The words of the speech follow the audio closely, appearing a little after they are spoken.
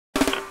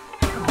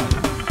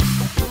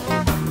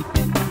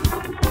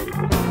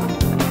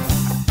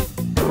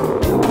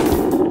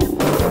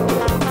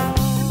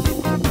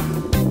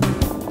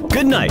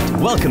night.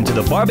 Welcome to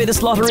the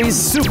Barbados Lottery's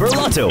Super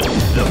Lotto,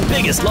 the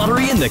biggest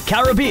lottery in the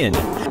Caribbean.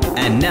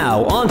 And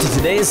now, on to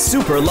today's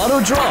Super Lotto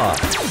draw.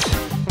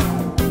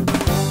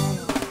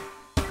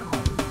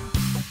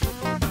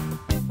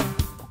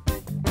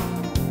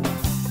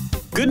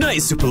 Good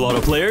night, Super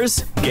Lotto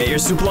players. Get your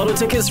Super Lotto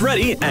tickets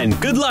ready and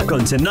good luck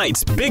on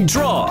tonight's big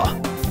draw.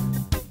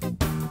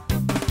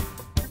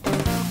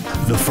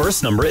 The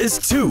first number is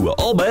 2,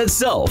 all by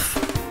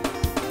itself.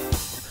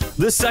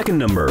 The second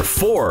number,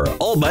 4,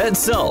 all by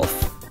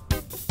itself.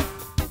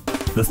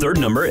 The third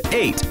number,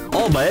 8,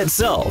 all by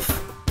itself.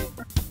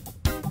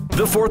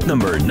 The fourth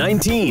number,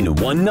 19,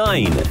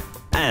 19.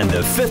 And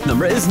the fifth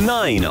number is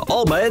 9,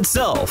 all by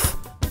itself.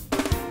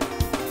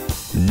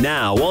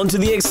 Now on to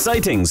the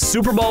exciting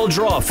Super Ball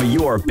draw for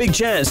your big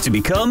chance to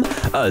become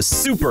a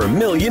super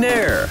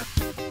millionaire.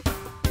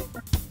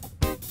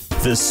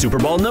 The Super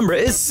Ball number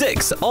is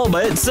 6, all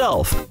by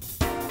itself.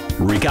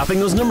 Recapping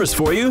those numbers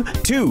for you,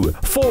 2,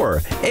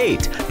 4,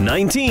 8,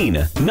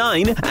 19,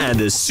 9, and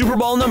the Super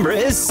Ball number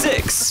is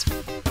 6.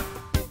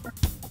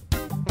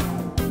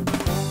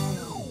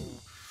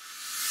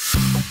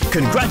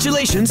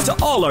 Congratulations to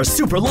all our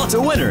Super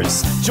Lotto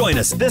winners! Join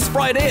us this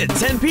Friday at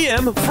 10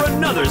 p.m. for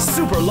another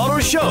Super Lotto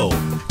show.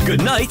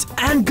 Good night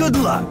and good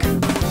luck!